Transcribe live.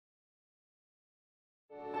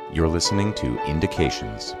You're listening to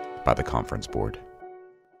Indications by the Conference Board.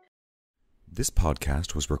 This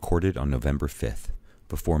podcast was recorded on November 5th,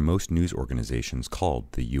 before most news organizations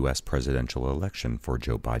called the U.S. presidential election for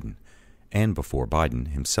Joe Biden, and before Biden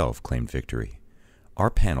himself claimed victory. Our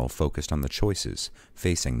panel focused on the choices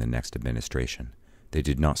facing the next administration. They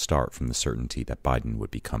did not start from the certainty that Biden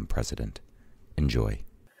would become president. Enjoy.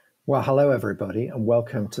 Well, hello, everybody, and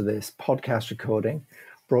welcome to this podcast recording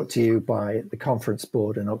brought to you by the Conference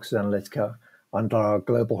Board and Oxford Analytica under our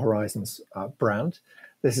Global Horizons brand.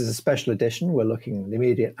 This is a special edition. We're looking at the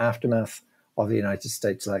immediate aftermath of the United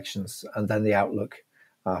States elections and then the outlook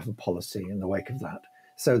for policy in the wake of that.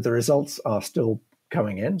 So the results are still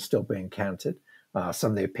coming in, still being counted.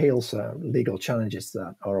 Some of the appeals, legal challenges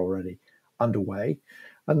that are already underway.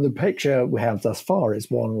 And the picture we have thus far is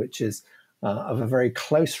one which is of a very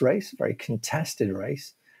close race, very contested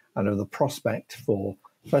race, and of the prospect for,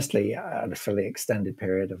 firstly, a fairly extended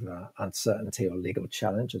period of uncertainty or legal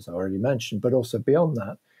challenge, as I already mentioned, but also beyond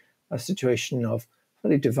that, a situation of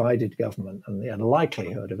fairly divided government and the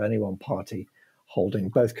unlikelihood of any one party holding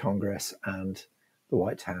both Congress and the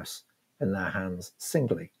White House in their hands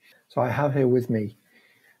singly. So I have here with me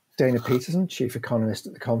Dana Petersen, Chief Economist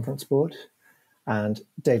at the Conference Board, and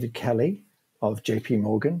David Kelly of JP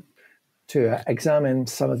Morgan, to examine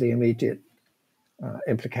some of the immediate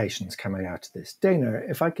implications coming out of this. Dana,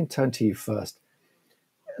 if I can turn to you first.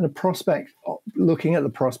 In the prospect, looking at the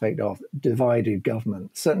prospect of divided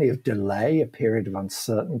government, certainly of delay, a period of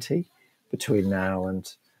uncertainty between now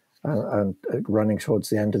and running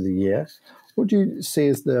towards the end of the year, what do you see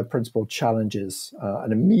as the principal challenges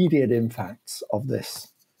and immediate impacts of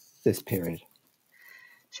this period?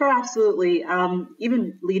 Sure, absolutely.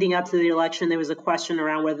 Even leading up to the election, there was a question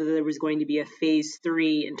around whether there was going to be a phase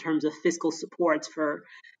 3 in terms of fiscal supports for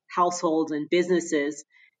households and businesses.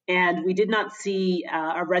 And we did not see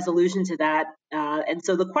a resolution to that. And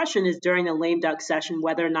so the question is during the lame duck session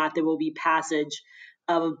whether or not there will be passage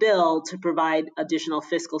of a bill to provide additional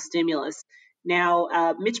fiscal stimulus.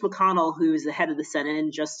 Now, Mitch McConnell, who is the head of the Senate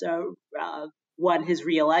and just won his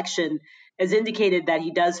reelection, has indicated that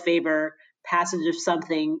he does favor passage of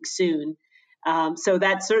something soon. So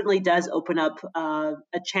that certainly does open up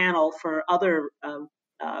a channel for other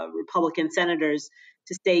Republican senators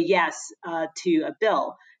to say yes to a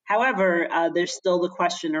bill. However, there's still the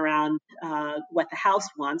question around what the House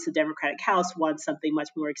wants. The Democratic House wants something much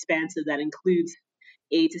more expansive that includes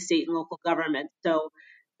aid to state and local government. So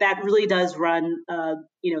that really does run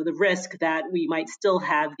the risk that we might still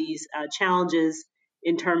have these challenges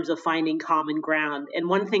in terms of finding common ground. And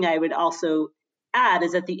one thing I would also add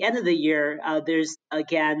is at the end of the year, there's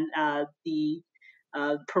again the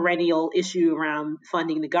perennial issue around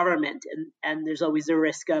funding the government, and there's always a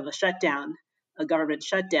risk of a government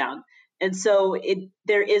shutdown. And so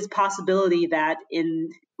there is possibility that in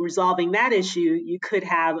resolving that issue, you could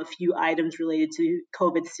have a few items related to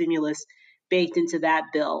COVID stimulus baked into that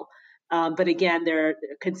bill. But again, there are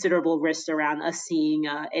considerable risks around us seeing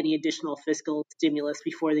any additional fiscal stimulus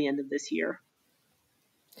before the end of this year.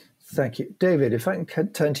 Thank you. David, if I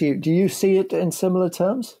can turn to you, do you see it in similar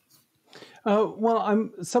terms? Well,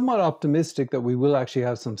 I'm somewhat optimistic that we will actually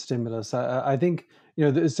have some stimulus. I think,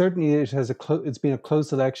 certainly it's been a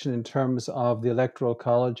close election in terms of the Electoral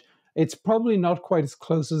College. It's probably not quite as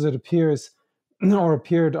close as it appears or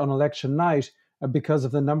appeared on election night, because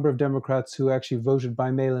of the number of Democrats who actually voted by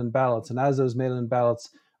mail-in ballots. And as those mail-in ballots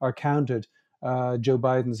are counted, Joe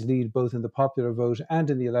Biden's lead, both in the popular vote and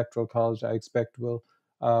in the Electoral College, I expect will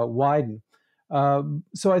widen.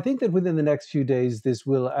 So I think that within the next few days, this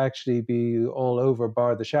will actually be all over,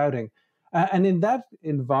 bar the shouting. And in that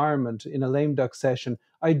environment, in a lame duck session,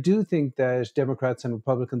 I do think that Democrats and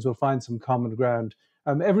Republicans will find some common ground.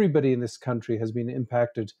 Everybody in this country has been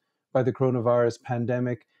impacted by the coronavirus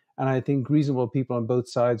pandemic. And I think reasonable people on both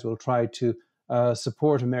sides will try to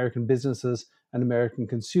support American businesses and American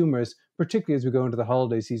consumers, particularly as we go into the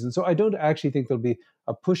holiday season. So I don't actually think there'll be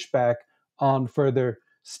a pushback on further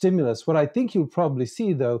stimulus. What I think you'll probably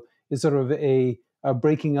see, though, is sort of a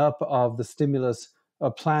breaking up of the stimulus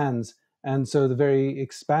plans. And so the very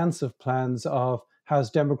expansive plans of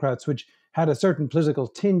House Democrats, which had a certain political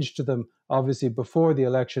tinge to them, obviously, before the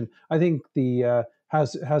election, I think the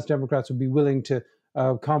House Democrats would be willing to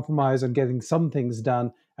compromise on getting some things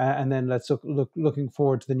done, and then let's looking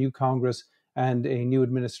forward to the new Congress and a new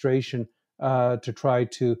administration to try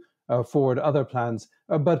to forward other plans.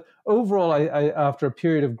 But overall, I after a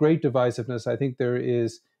period of great divisiveness, I think there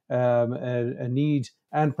is a need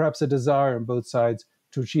and perhaps a desire on both sides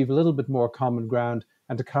to achieve a little bit more common ground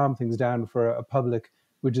and to calm things down for a public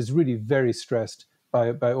which is really very stressed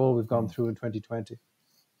by all we've gone through in 2020.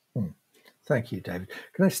 Thank you, David.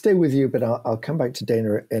 Can I stay with you, but I'll come back to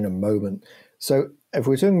Dana in a moment. So if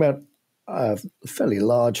we're talking about a fairly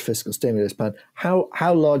large fiscal stimulus plan,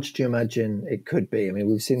 how large do you imagine it could be? I mean,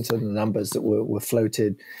 we've seen some of the numbers that were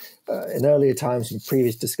floated in earlier times in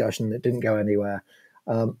previous discussion that didn't go anywhere.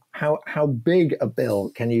 How big a bill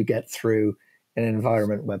can you get through in an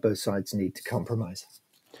environment where both sides need to compromise?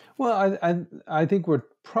 Well, I think we're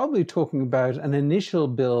probably talking about an initial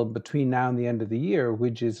bill between now and the end of the year,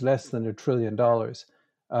 which is less than $1 trillion.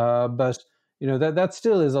 But that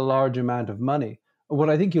still is a large amount of money.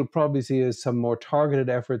 What I think you'll probably see is some more targeted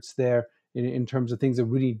efforts there in terms of things that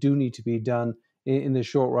really do need to be done in the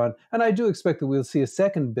short run. And I do expect that we'll see a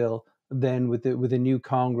second bill then with a new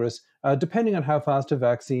Congress, depending on how fast a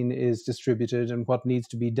vaccine is distributed and what needs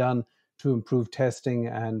to be done to improve testing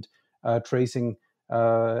and tracing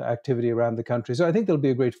activity around the country. So I think there'll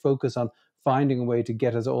be a great focus on finding a way to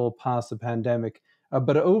get us all past the pandemic.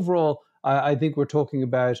 But overall, I think we're talking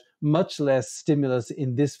about much less stimulus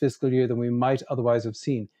in this fiscal year than we might otherwise have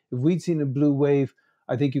seen. If we'd seen a blue wave,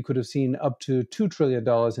 I think you could have seen up to $2 trillion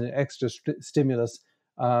in extra stimulus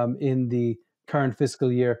in the current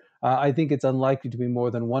fiscal year. I think it's unlikely to be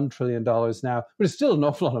more than $1 trillion now, but it's still an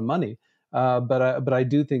awful lot of money. But I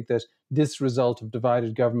do think that this result of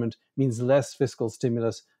divided government means less fiscal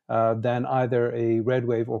stimulus than either a red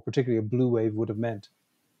wave or particularly a blue wave would have meant.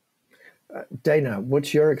 Dana,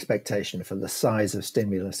 what's your expectation for the size of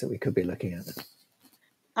stimulus that we could be looking at?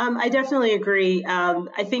 I definitely agree.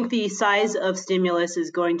 I think the size of stimulus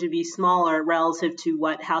is going to be smaller relative to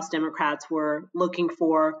what House Democrats were looking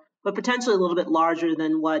for, but potentially a little bit larger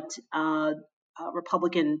than what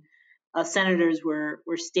Republican senators were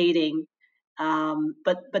stating.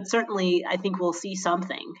 But certainly, I think we'll see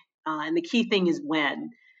something. And the key thing is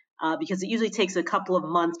when, because it usually takes a couple of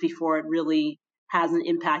months before it really has an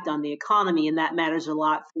impact on the economy, and that matters a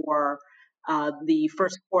lot for the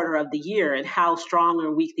first quarter of the year and how strong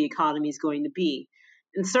or weak the economy is going to be.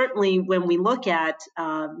 And certainly, when we look at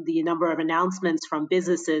the number of announcements from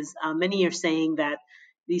businesses, many are saying that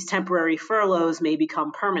these temporary furloughs may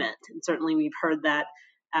become permanent. And certainly, we've heard that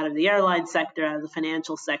out of the airline sector, out of the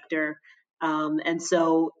financial sector. And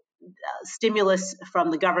so stimulus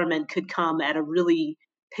from the government could come at a really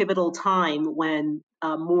pivotal time when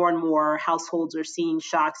more and more households are seeing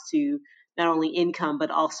shocks to not only income, but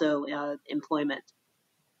also employment.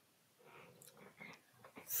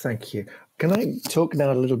 Thank you. Can I talk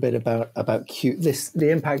now a little bit about the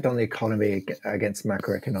impact on the economy against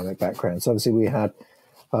macroeconomic backgrounds? Obviously, we had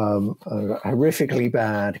a horrifically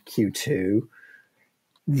bad Q2,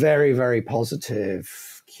 very, very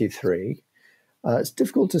positive Q3. It's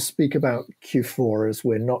difficult to speak about Q4 as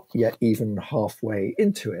we're not yet even halfway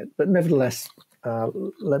into it, but nevertheless,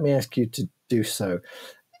 let me ask you to do so.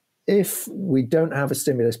 If we don't have a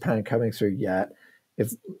stimulus plan coming through yet,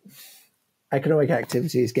 if economic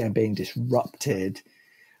activity is again being disrupted,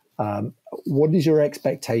 what is your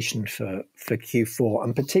expectation for Q4?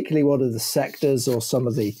 And particularly, what are the sectors or some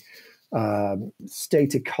of the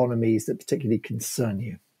state economies that particularly concern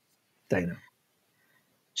you, Dana?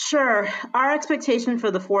 Sure. Our expectation for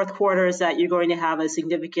the fourth quarter is that you're going to have a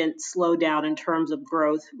significant slowdown in terms of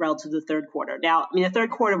growth relative to the third quarter. Now, the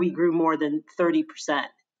third quarter, we grew more than 30%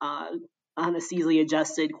 on a seasonally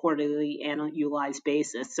adjusted quarterly annualized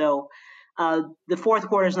basis. So the fourth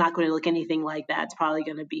quarter is not going to look anything like that. It's probably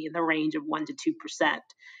going to be in the range of 1% to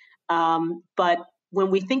 2%. But when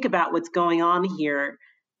we think about what's going on here,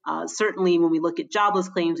 certainly when we look at jobless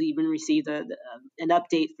claims, we even received an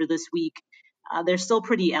update for this week. They're still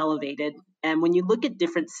pretty elevated. And when you look at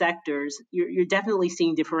different sectors, you're definitely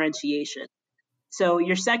seeing differentiation. So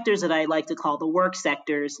your sectors that I like to call the work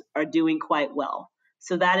sectors are doing quite well.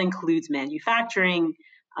 So that includes manufacturing,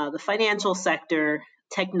 the financial sector,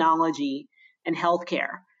 technology, and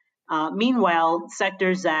healthcare. Meanwhile,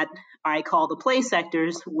 sectors that I call the play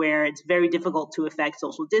sectors, where it's very difficult to affect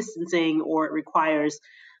social distancing or it requires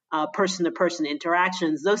person-to-person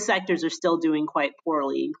interactions, those sectors are still doing quite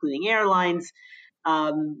poorly, including airlines,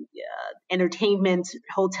 entertainment,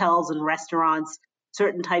 hotels and restaurants,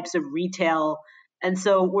 certain types of retail. And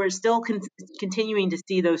so we're still continuing to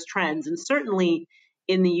see those trends. And certainly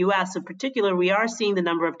in the US in particular, we are seeing the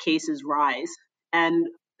number of cases rise. And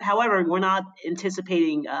however, we're not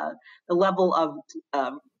anticipating the level of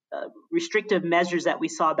restrictive measures that we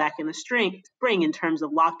saw back in the spring in terms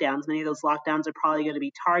of lockdowns. Many of those lockdowns are probably going to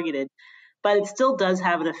be targeted, but it still does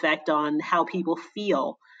have an effect on how people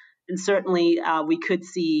feel. And certainly we did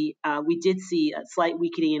see a slight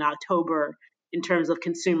weakening in October in terms of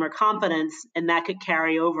consumer confidence, and that could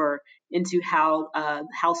carry over into how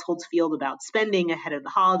households feel about spending ahead of the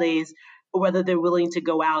holidays, or whether they're willing to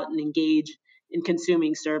go out and engage in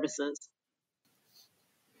consuming services.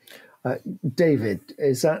 David,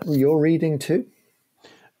 is that your reading too?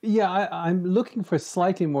 Yeah, I'm looking for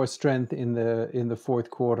slightly more strength in the fourth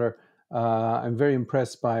quarter. I'm very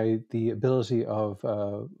impressed by the ability of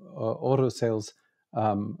auto sales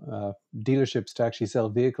dealerships to actually sell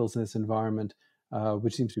vehicles in this environment,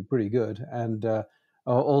 which seems to be pretty good. And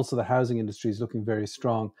also the housing industry is looking very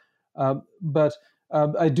strong. But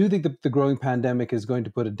I do think that the growing pandemic is going to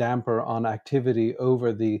put a damper on activity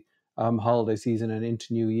over the holiday season and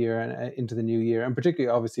into New Year and into the new year, and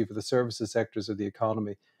particularly obviously for the services sectors of the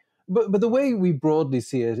economy. But the way we broadly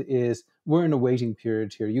see it is we're in a waiting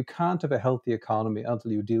period here. You can't have a healthy economy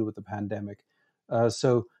until you deal with the pandemic.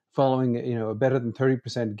 So following a better than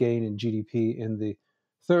 30% gain in GDP in the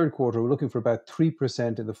third quarter, we're looking for about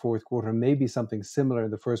 3% in the fourth quarter, maybe something similar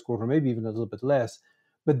in the first quarter, maybe even a little bit less.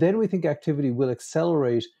 But then we think activity will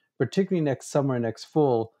accelerate, particularly next summer, next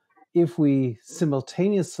fall, if we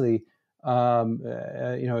simultaneously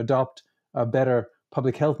adopt better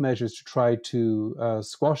public health measures to try to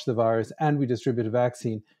squash the virus, and we distribute a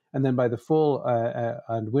vaccine. And then by the fall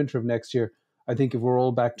and winter of next year, I think if we're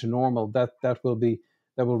all back to normal, that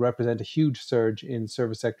will represent a huge surge in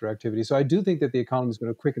service sector activity. So I do think that the economy is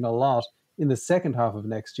going to quicken a lot in the second half of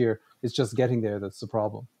next year. It's just getting there that's the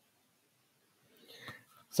problem.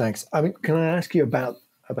 Thanks. I mean, can I ask you about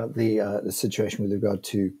the situation with regard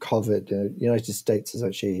to COVID? The United States has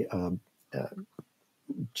actually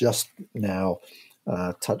just now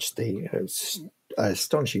touched the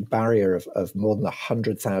astonishing barrier of more than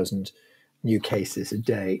 100,000 new cases a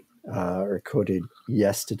day recorded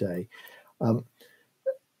yesterday.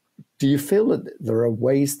 Do you feel that there are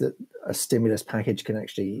ways that a stimulus package can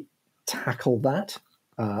actually tackle that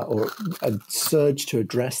or a surge to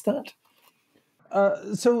address that?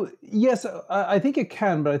 So yes, I think it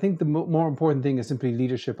can, but I think the more important thing is simply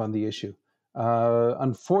leadership on the issue.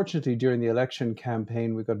 Unfortunately, during the election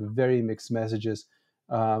campaign, we got very mixed messages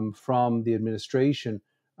from the administration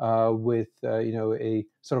with a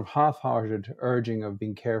sort of half-hearted urging of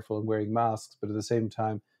being careful and wearing masks, but at the same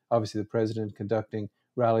time, obviously the president conducting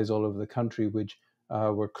rallies all over the country, which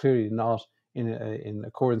were clearly not in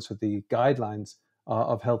accordance with the guidelines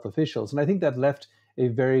of health officials. And I think that left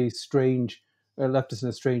us in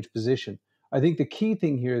a strange position. I think the key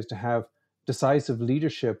thing here is to have decisive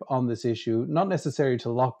leadership on this issue, not necessarily to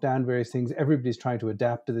lock down various things. Everybody's trying to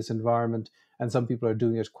adapt to this environment, and some people are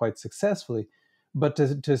doing it quite successfully. But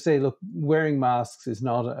to say, look, wearing masks is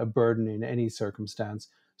not a burden in any circumstance.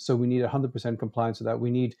 So we need 100% compliance with that.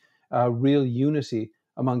 We need real unity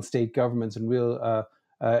among state governments and a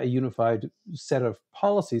unified set of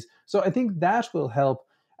policies. So I think that will help.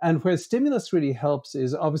 And where stimulus really helps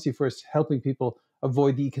is obviously first helping people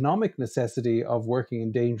avoid the economic necessity of working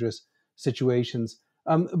in dangerous situations,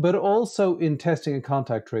 but also in testing and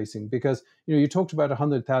contact tracing. Because you talked about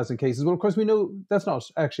 100,000 cases. Well, of course, we know that's not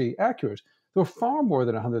actually accurate. There were far more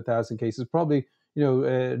than 100,000 cases, probably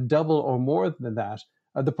double or more than that.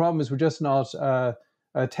 The problem is we're just not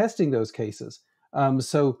testing those cases.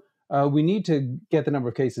 So we need to get the number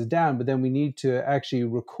of cases down, but then we need to actually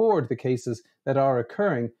record the cases that are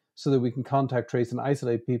occurring so that we can contact trace and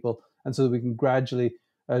isolate people, and so that we can gradually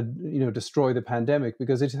destroy the pandemic,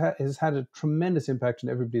 because it has had a tremendous impact on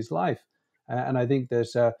everybody's life. And I think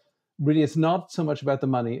that really it's not so much about the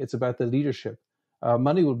money, it's about the leadership.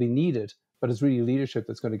 Money will be needed, but it's really leadership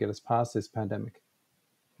that's going to get us past this pandemic.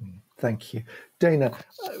 Thank you. Dana,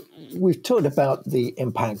 we've talked about the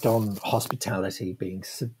impact on hospitality being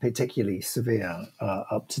particularly severe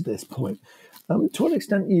up to this point. To what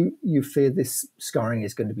extent you fear this scarring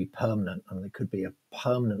is going to be permanent, and there could be a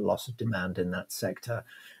permanent loss of demand in that sector,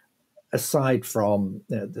 aside from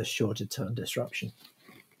the shorter term disruption?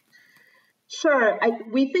 Sure.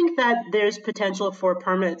 We think that there's potential for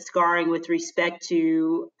permanent scarring with respect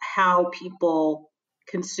to how people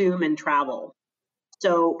consume and travel.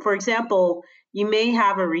 So, for example, you may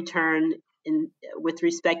have a return with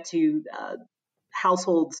respect to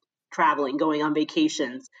households traveling, going on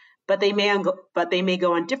vacations, but they may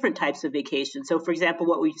go on different types of vacations. So, for example,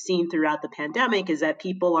 what we've seen throughout the pandemic is that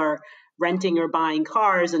people are renting or buying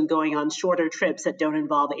cars and going on shorter trips that don't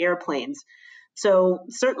involve airplanes. So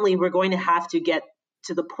certainly we're going to have to get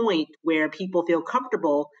to the point where people feel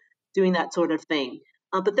comfortable doing that sort of thing.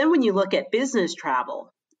 But then when you look at business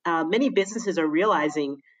travel, many businesses are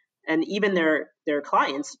realizing, and even their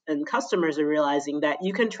clients and customers are realizing, that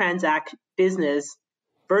you can transact business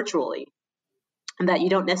virtually and that you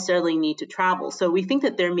don't necessarily need to travel. So we think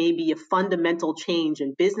that there may be a fundamental change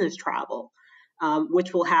in business travel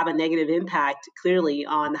which will have a negative impact clearly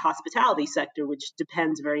on the hospitality sector, which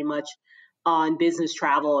depends very much on business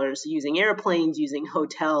travelers using airplanes, using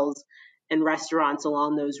hotels and restaurants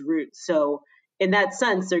along those routes. So in that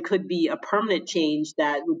sense, there could be a permanent change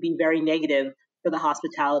that would be very negative for the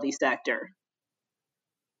hospitality sector.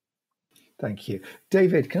 Thank you.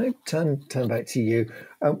 David, can I turn back to you?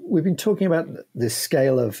 We've been talking about the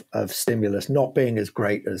scale of stimulus not being as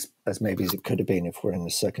great as maybe as it could have been if we're in the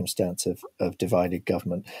circumstance of divided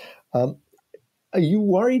government. Are you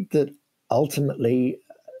worried that ultimately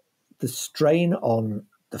the strain on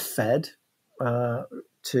the Fed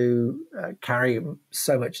to carry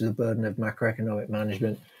so much of the burden of macroeconomic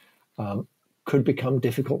management could become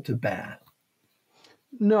difficult to bear?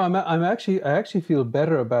 No, I actually feel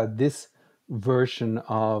better about this version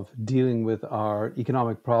of dealing with our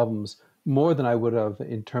economic problems more than I would have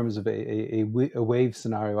in terms of a wave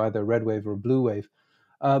scenario, either a red wave or a blue wave.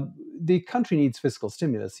 The country needs fiscal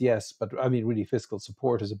stimulus, yes, but I mean, really, fiscal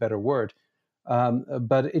support is a better word.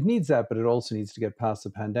 But it needs that, but it also needs to get past the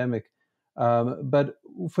pandemic. But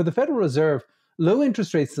for the Federal Reserve, low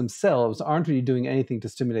interest rates themselves aren't really doing anything to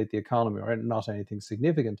stimulate the economy, or not anything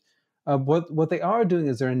significant. What they are doing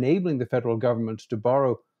is they're enabling the federal government to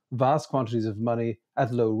borrow vast quantities of money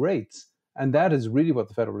at low rates. And that is really what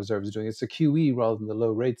the Federal Reserve is doing. It's the QE rather than the low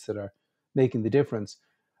rates that are making the difference.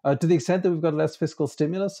 To the extent that we've got less fiscal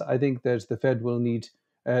stimulus, I think that the Fed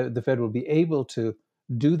will be able to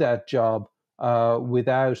do that job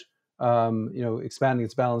without expanding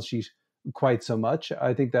its balance sheet quite so much.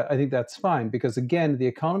 I think that's fine because again, the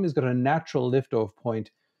economy's got a natural liftoff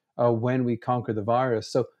point when we conquer the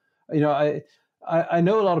virus. So, I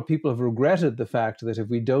know a lot of people have regretted the fact that if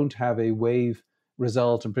we don't have a wave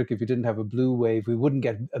result, and particularly if we didn't have a blue wave, we wouldn't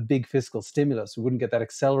get a big fiscal stimulus. We wouldn't get that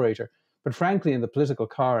accelerator. But frankly, in the political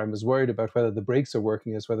car, I'm as worried about whether the brakes are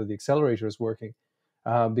working as whether the accelerator is working.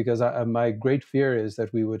 Because my great fear is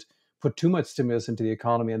that we would put too much stimulus into the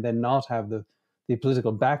economy and then not have the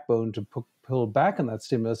political backbone to pull back on that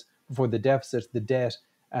stimulus before the deficit, the debt,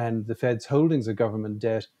 and the Fed's holdings of government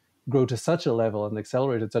debt grow to such a level and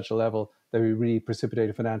accelerate at such a level that we really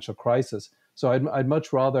precipitate a financial crisis. So I'd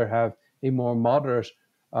much rather have a more moderate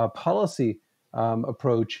policy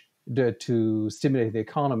approach to stimulate the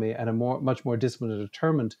economy and a much more disciplined and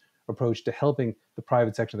determined approach to helping the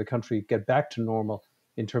private sector of the country get back to normal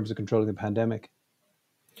in terms of controlling the pandemic.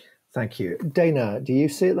 Thank you. Dana, do you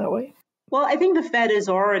see it that way? Well, I think the Fed is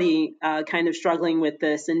already kind of struggling with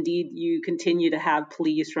this. Indeed, you continue to have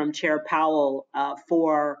pleas from Chair Powell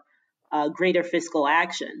for greater fiscal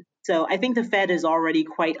action. So I think the Fed is already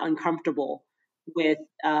quite uncomfortable with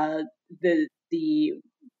the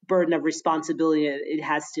burden of responsibility it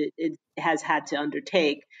has had to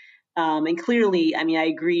undertake. And clearly, I mean, I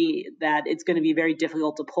agree that it's going to be very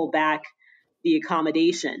difficult to pull back the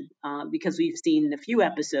accommodation because we've seen a few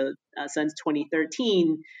episodes since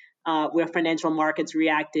 2013 where financial markets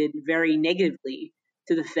reacted very negatively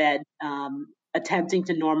to the Fed attempting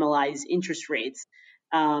to normalize interest rates,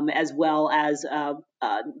 as well as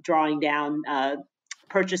drawing down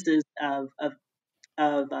purchases of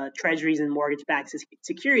treasuries and mortgage-backed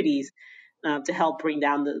securities to help bring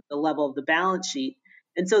down the level of the balance sheet.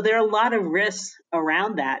 And so there are a lot of risks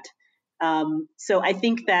around that. So I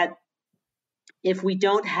think that if we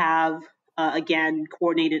don't have, again,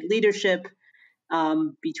 coordinated leadership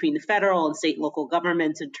between the federal and state and local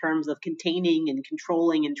governments in terms of containing and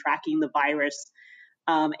controlling and tracking the virus,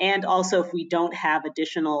 and also if we don't have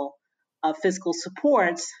additional fiscal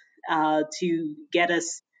supports to get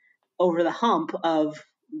us over the hump of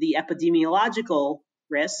the epidemiological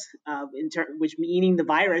risks, which meaning the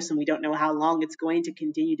virus, and we don't know how long it's going to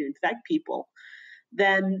continue to infect people,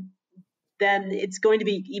 then it's going to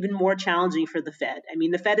be even more challenging for the Fed. I mean,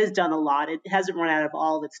 the Fed has done a lot. It hasn't run out of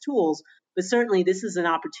all of its tools, but certainly this is an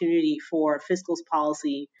opportunity for fiscal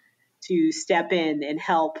policy to step in and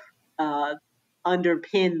help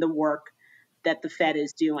underpin the work that the Fed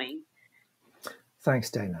is doing. Thanks,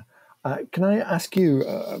 Dana. Can I ask you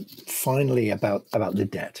finally about the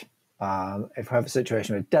debt? If we have a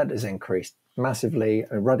situation where debt has increased massively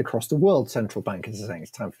right across the world, central bankers are saying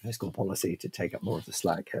it's time for fiscal policy to take up more of the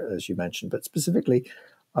slack, as you mentioned. But specifically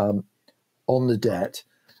on the debt,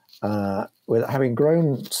 with having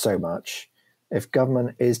grown so much, if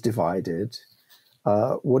government is divided,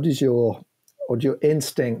 what are your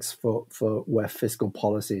instincts for where fiscal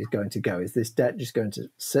policy is going to go? Is this debt just going to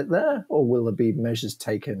sit there, or will there be measures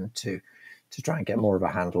taken to try and get more of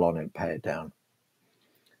a handle on it and pay it down?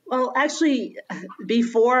 Well, actually,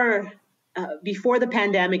 before the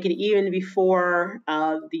pandemic and even before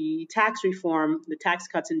the tax reform, the Tax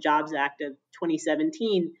Cuts and Jobs Act of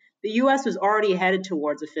 2017, the US was already headed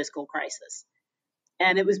towards a fiscal crisis.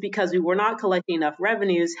 And it was because we were not collecting enough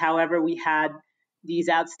revenues. However, we had these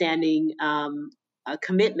outstanding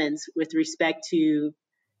commitments with respect to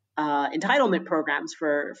entitlement programs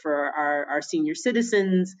for our senior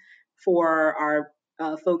citizens, for our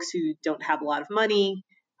folks who don't have a lot of money,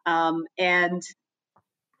 and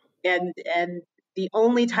the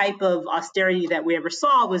only type of austerity that we ever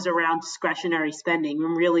saw was around discretionary spending,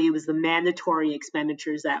 when really it was the mandatory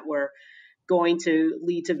expenditures that were going to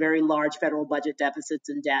lead to very large federal budget deficits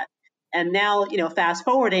and debt. And now, fast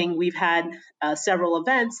forwarding, we've had several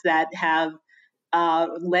events that have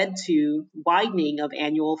led to widening of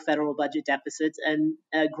annual federal budget deficits and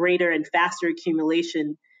a greater and faster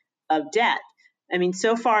accumulation of debt. I mean,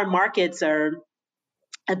 so far markets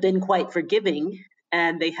have been quite forgiving,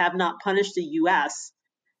 and they have not punished the U.S.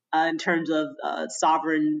 In terms of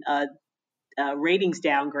sovereign ratings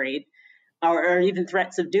downgrade, or even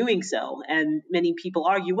threats of doing so. And many people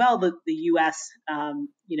argue, well, the U.S.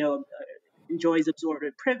 Enjoys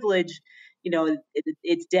absorbent privilege.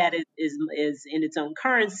 Its debt is in its own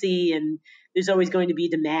currency, and there's always going to be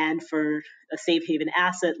demand for a safe haven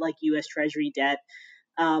asset like U.S. Treasury debt.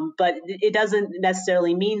 But it doesn't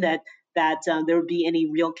necessarily mean that there would be any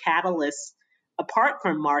real catalysts apart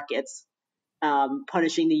from markets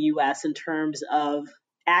punishing the U.S. in terms of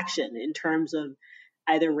action, in terms of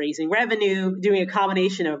either raising revenue, doing a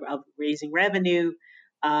combination of raising revenue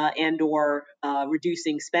and or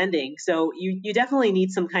reducing spending. So you definitely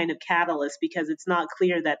need some kind of catalyst, because it's not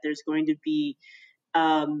clear that there's going to be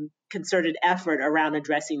concerted effort around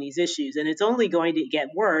addressing these issues. And it's only going to get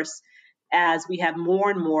worse as we have more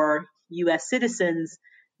and more U.S. citizens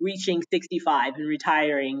reaching 65 and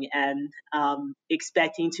retiring and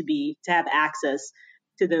expecting to have access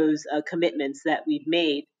to those commitments that we've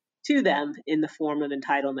made to them in the form of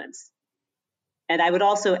entitlements. And I would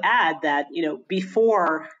also add that,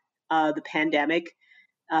 before the pandemic,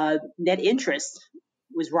 net interest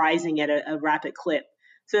was rising at a rapid clip.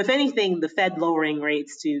 So if anything, the Fed lowering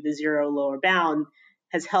rates to the zero lower bound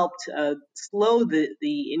has helped slow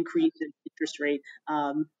the increase in interest rate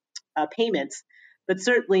payments. But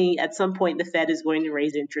certainly at some point, the Fed is going to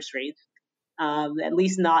raise interest rates, at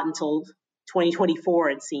least not until 2024,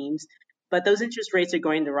 it seems. But those interest rates are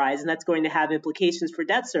going to rise, and that's going to have implications for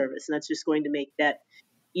debt service, and that's just going to make debt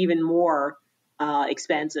even more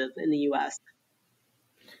expensive in the U.S.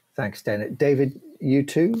 Thanks, Dana. David, you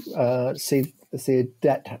too see the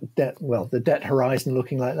debt horizon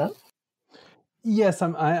looking like that? Yes,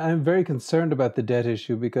 I'm very concerned about the debt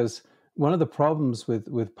issue, because one of the problems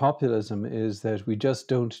with populism is that we just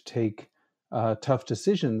don't take tough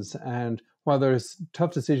decisions. And while there's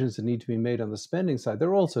tough decisions that need to be made on the spending side, there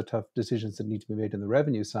are also tough decisions that need to be made on the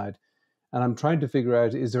revenue side. And I'm trying to figure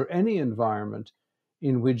out, is there any environment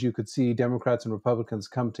in which you could see Democrats and Republicans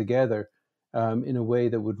come together in a way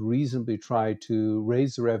that would reasonably try to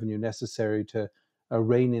raise the revenue necessary to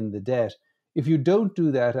rein in the debt? If you don't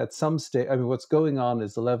do that at some stage, I mean, what's going on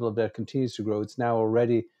is the level of debt continues to grow. It's now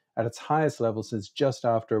already at its highest level since just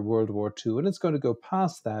after World War II, and it's going to go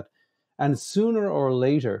past that. And sooner or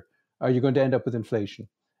later, you're going to end up with inflation.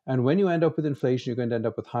 And when you end up with inflation, you're going to end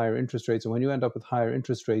up with higher interest rates. And when you end up with higher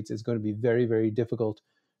interest rates, it's going to be very, very difficult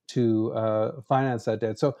to finance that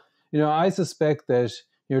debt. So, I suspect that,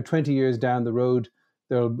 20 years down the road,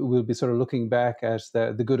 we'll be sort of looking back at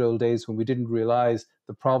the good old days when we didn't realize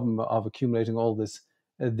the problem of accumulating all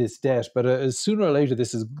this debt. But sooner or later,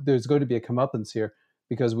 there's going to be a comeuppance here,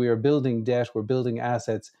 because we are building debt, we're building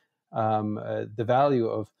assets, the value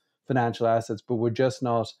of financial assets, but we're just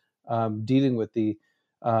not dealing with the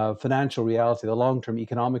financial reality, the long-term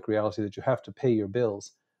economic reality that you have to pay your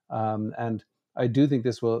bills. And I do think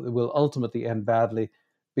this will ultimately end badly,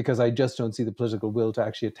 because I just don't see the political will to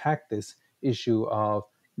actually attack this issue of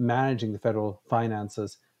managing the federal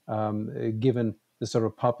finances, given the sort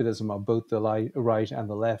of populism of both the right and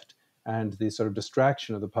the left, and the sort of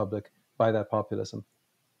distraction of the public by that populism.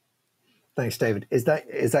 Thanks, David. Is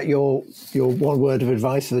that your one word of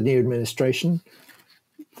advice for the new administration?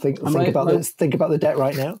 Think about the debt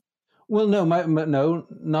right now. Well, no, no,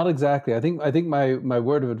 not exactly. I think my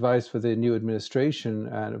word of advice for the new administration,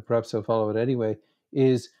 and perhaps I'll follow it anyway,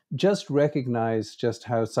 is just recognize just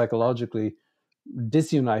how psychologically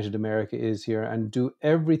disunited America is here, and do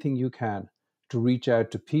everything you can to reach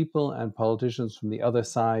out to people and politicians from the other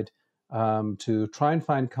side, to try and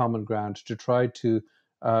find common ground, to try to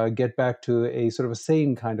get back to a sort of a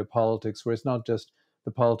sane kind of politics, where it's not just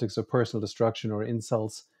the politics of personal destruction or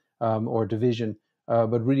insults or division,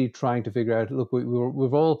 but really trying to figure out, look,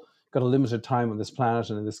 we've all got a limited time on this planet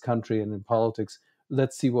and in this country and in politics.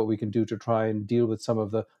 let's see what we can do to try and deal with some of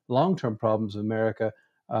the long-term problems of America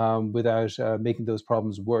without making those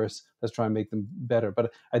problems worse. Let's try and make them better.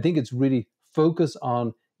 But I think it's really focus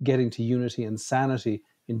on getting to unity and sanity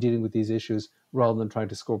in dealing with these issues rather than trying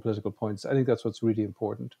to score political points. I think that's what's really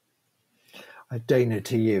important. Dana,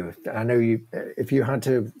 to you, I know you. If you had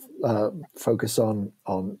to focus on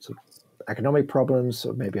sort of economic problems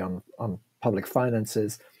or maybe on public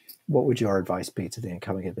finances, what would your advice be to the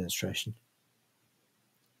incoming administration?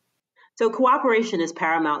 So cooperation is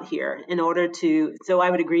paramount here so I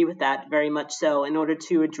would agree with that very much so, in order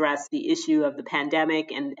to address the issue of the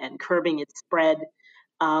pandemic and curbing its spread,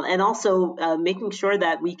 and also making sure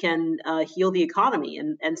that we can heal the economy.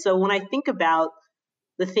 And so when I think about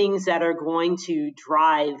the things that are going to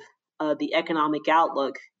drive the economic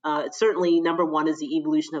outlook, certainly number one is the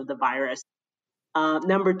evolution of the virus.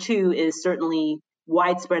 Number two is certainly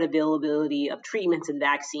widespread availability of treatments and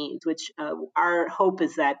vaccines, which our hope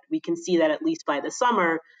is that we can see that at least by the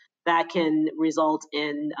summer, that can result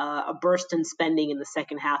in a burst in spending in the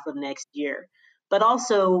second half of next year. But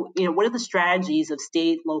also, what are the strategies of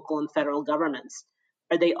state, local, and federal governments?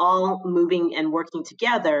 Are they all moving and working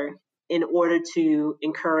together in order to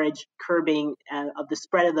encourage curbing of the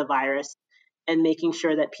spread of the virus and making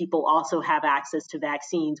sure that people also have access to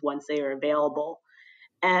vaccines once they are available?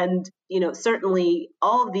 And, certainly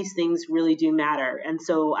all of these things really do matter. And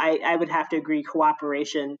so I would have to agree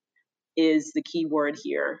cooperation is the key word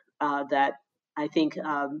here, that I think,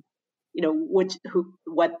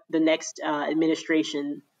 what the next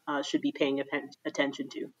administration should be paying attention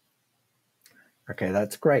to. Okay,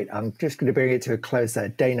 that's great. I'm just going to bring it to a close there.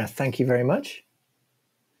 Dana, thank you very much.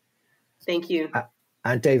 Thank you.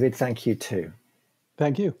 And David, thank you too.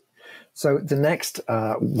 Thank you. So the next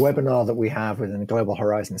webinar that we have within the Global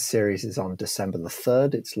Horizons series is on December the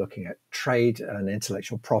 3rd. It's looking at trade and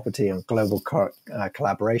intellectual property and global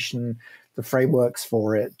collaboration, the frameworks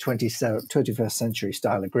for it, 21st century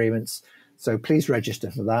style agreements. So please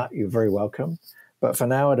register for that. You're very welcome. But for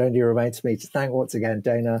now, it only remains me to thank once again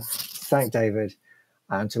Dana, thank David,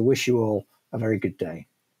 and to wish you all a very good day.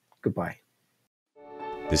 Goodbye.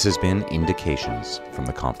 This has been Indications from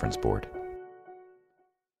the Conference Board.